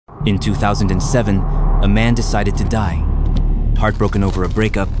In 2007, a man decided to die. Heartbroken over a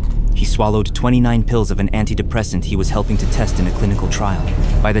breakup, he swallowed 29 pills of an antidepressant he was helping to test in a clinical trial.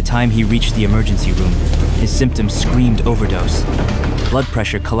 By the time he reached the emergency room, his symptoms screamed overdose. Blood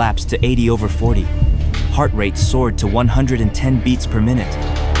pressure collapsed to 80/40. Heart rate soared to 110 beats per minute.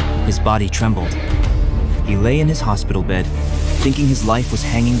 His body trembled. He lay in his hospital bed, thinking his life was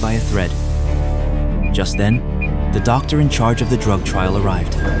hanging by a thread. Just then, the doctor in charge of the drug trial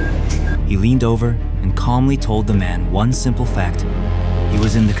arrived. He leaned over and calmly told the man one simple fact. He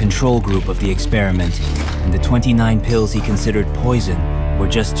was in the control group of the experiment, and the 29 pills he considered poison were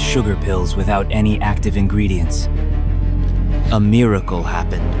just sugar pills without any active ingredients. A miracle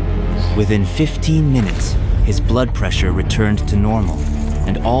happened. Within 15 minutes, his blood pressure returned to normal,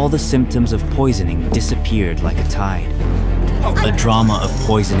 and all the symptoms of poisoning disappeared like a tide. A drama of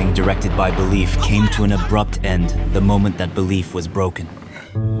poisoning directed by belief came to an abrupt end the moment that belief was broken.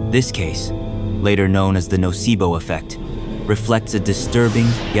 This case, later known as the Nocebo effect, reflects a disturbing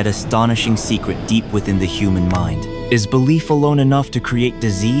yet astonishing secret deep within the human mind. Is belief alone enough to create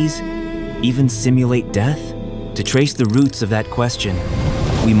disease, even simulate death? To trace the roots of that question,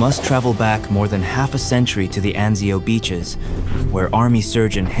 we must travel back more than half a century to the Anzio beaches, where Army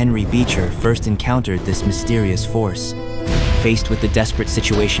surgeon Henry Beecher first encountered this mysterious force. Faced with the desperate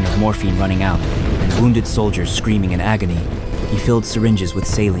situation of morphine running out and wounded soldiers screaming in agony, he filled syringes with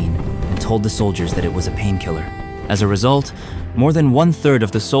saline and told the soldiers that it was a painkiller. As a result, more than 1/3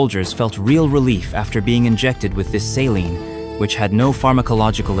 of the soldiers felt real relief after being injected with this saline, which had no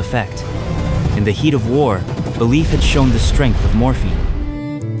pharmacological effect. In the heat of war, belief had shown the strength of morphine.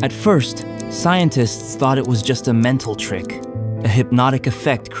 At first, scientists thought it was just a mental trick, a hypnotic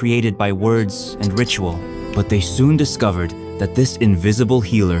effect created by words and ritual. But they soon discovered that this invisible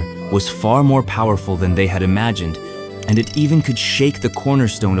healer was far more powerful than they had imagined, and it even could shake the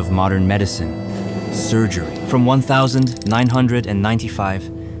cornerstone of modern medicine: surgery. From 1995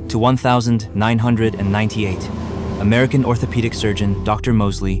 to 1998, American orthopedic surgeon Dr.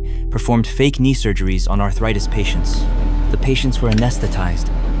 Mosley performed fake knee surgeries on arthritis patients. The patients were anesthetized,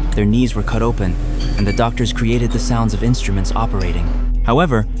 their knees were cut open, and the doctors created the sounds of instruments operating.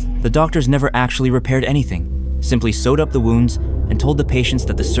 However, the doctors never actually repaired anything, simply sewed up the wounds and told the patients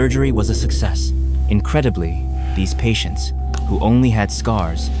that the surgery was a success. Incredibly, these patients, who only had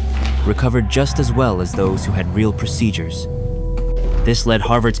scars, recovered just as well as those who had real procedures. This led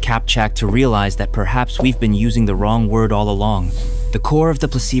Harvard's Kapchak to realize that perhaps we've been using the wrong word all along. The core of the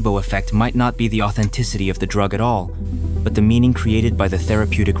placebo effect might not be the authenticity of the drug at all, but the meaning created by the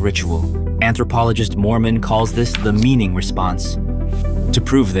therapeutic ritual. Anthropologist Mormon calls this the meaning response. To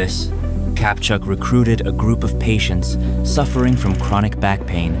prove this, Kapchuk recruited a group of patients suffering from chronic back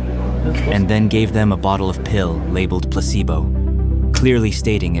pain and then gave them a bottle of pill labeled placebo, clearly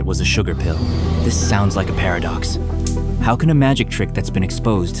stating it was a sugar pill. This sounds like a paradox. How can a magic trick that's been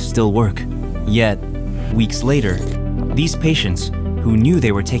exposed still work? Yet, weeks later, these patients, who knew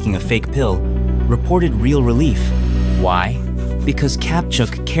they were taking a fake pill, reported real relief. Why? Because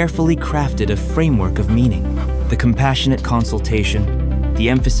Kapchuk carefully crafted a framework of meaning. The compassionate consultation, the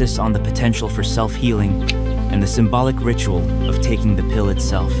emphasis on the potential for self-healing, and the symbolic ritual of taking the pill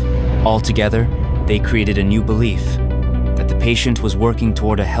itself. Altogether, they created a new belief that the patient was working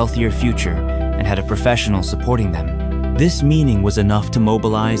toward a healthier future and had a professional supporting them. This meaning was enough to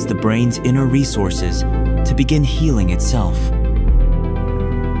mobilize the brain's inner resources to begin healing itself.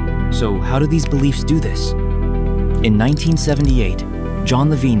 So, how do these beliefs do this? In 1978, John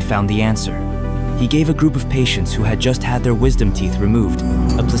Levine found the answer. He gave a group of patients who had just had their wisdom teeth removed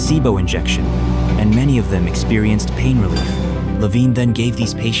a placebo injection, and many of them experienced pain relief. Levine then gave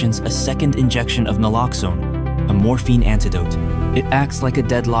these patients a second injection of naloxone, a morphine antidote. It acts like a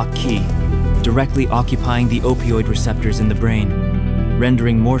deadlock key, directly occupying the opioid receptors in the brain,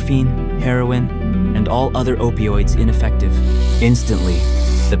 rendering morphine, heroin, and all other opioids ineffective. Instantly,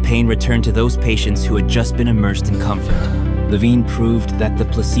 the pain returned to those patients who had just been immersed in comfort. Levine proved that the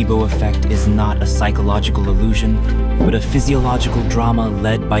placebo effect is not a psychological illusion, but a physiological drama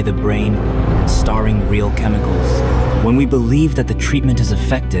led by the brain and starring real chemicals. When we believe that the treatment is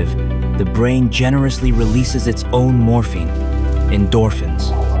effective, the brain generously releases its own morphine,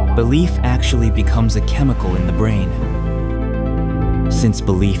 endorphins. Belief actually becomes a chemical in the brain. Since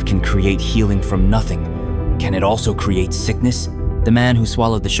belief can create healing from nothing, can it also create sickness? The man who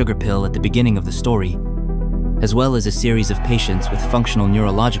swallowed the sugar pill at the beginning of the story, as well as a series of patients with functional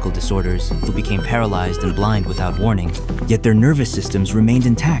neurological disorders who became paralyzed and blind without warning, yet their nervous systems remained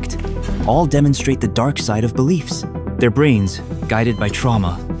intact, all demonstrate the dark side of beliefs. Their brains, guided by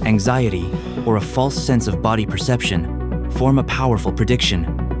trauma, anxiety, or a false sense of body perception, form a powerful prediction.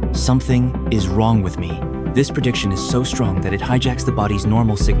 Something is wrong with me. This prediction is so strong that it hijacks the body's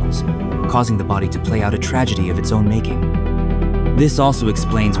normal signals, causing the body to play out a tragedy of its own making. This also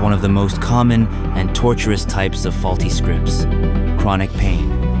explains one of the most common and torturous types of faulty scripts: chronic pain.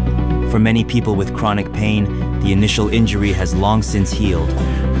 For many people with chronic pain, the initial injury has long since healed,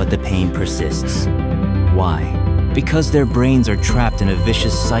 but the pain persists. Why? Because their brains are trapped in a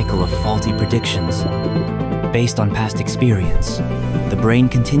vicious cycle of faulty predictions. Based on past experience, the brain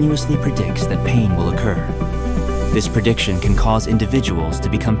continuously predicts that pain will occur. This prediction can cause individuals to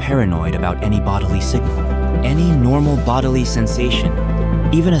become paranoid about any bodily signal. Any normal bodily sensation,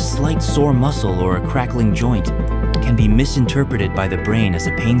 even a slight sore muscle or a crackling joint, can be misinterpreted by the brain as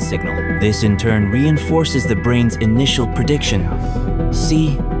a pain signal. This in turn reinforces the brain's initial prediction.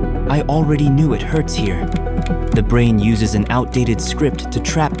 See, I already knew it hurts here. The brain uses an outdated script to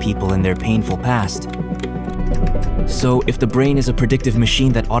trap people in their painful past. So if the brain is a predictive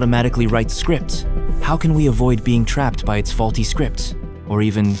machine that automatically writes scripts, how can we avoid being trapped by its faulty scripts, or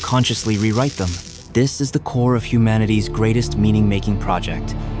even consciously rewrite them? This is the core of humanity's greatest meaning-making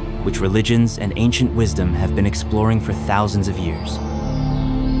project, which religions and ancient wisdom have been exploring for thousands of years.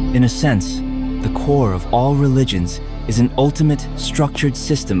 In a sense, the core of all religions is an ultimate, structured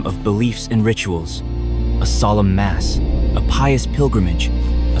system of beliefs and rituals. A solemn mass, a pious pilgrimage,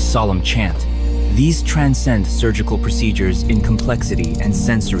 a solemn chant. These transcend surgical procedures in complexity and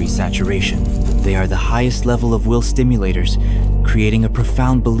sensory saturation. They are the highest level of will stimulators, creating a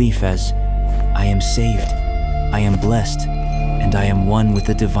profound belief as, I am saved, I am blessed, and I am one with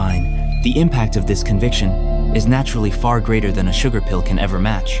the divine. The impact of this conviction is naturally far greater than a sugar pill can ever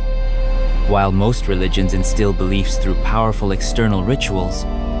match. While most religions instill beliefs through powerful external rituals,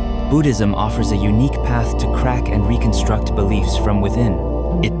 Buddhism offers a unique path to crack and reconstruct beliefs from within.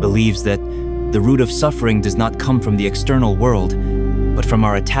 It believes that the root of suffering does not come from the external world, but from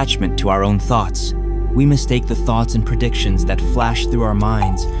our attachment to our own thoughts. We mistake the thoughts and predictions that flash through our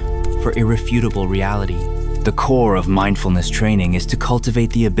minds for irrefutable reality. The core of mindfulness training is to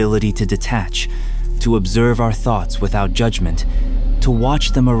cultivate the ability to detach, to observe our thoughts without judgment, to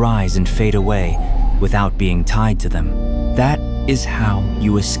watch them arise and fade away without being tied to them. That is how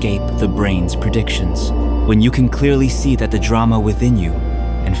you escape the brain's predictions. When you can clearly see that the drama within you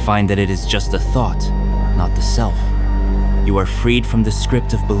and find that it is just a thought, not the self, you are freed from the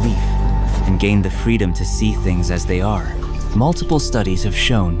script of belief and gain the freedom to see things as they are. Multiple studies have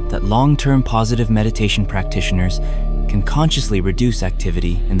shown that long-term positive meditation practitioners can consciously reduce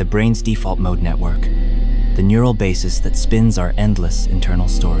activity in the brain's default mode network, the neural basis that spins our endless internal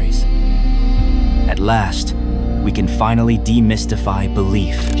stories. At last, we can finally demystify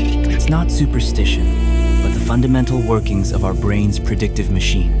belief. It's not superstition, but the fundamental workings of our brain's predictive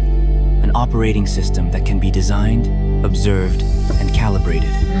machine, an operating system that can be designed, observed, and calibrated.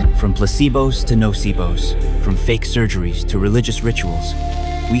 From placebos to nocebos, from fake surgeries to religious rituals,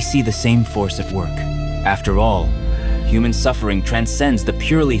 we see the same force at work. After all, human suffering transcends the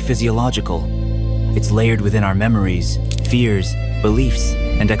purely physiological. It's layered within our memories, fears, beliefs,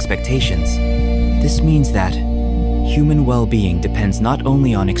 and expectations. This means that human well-being depends not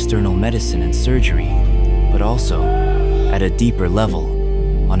only on external medicine and surgery, but also, at a deeper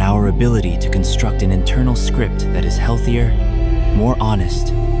level, on our ability to construct an internal script that is healthier, more honest,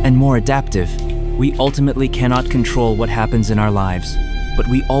 and more adaptive. We ultimately cannot control what happens in our lives, but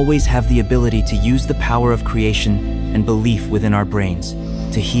we always have the ability to use the power of creation and belief within our brains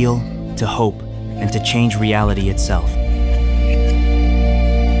to heal, to hope, and to change reality itself.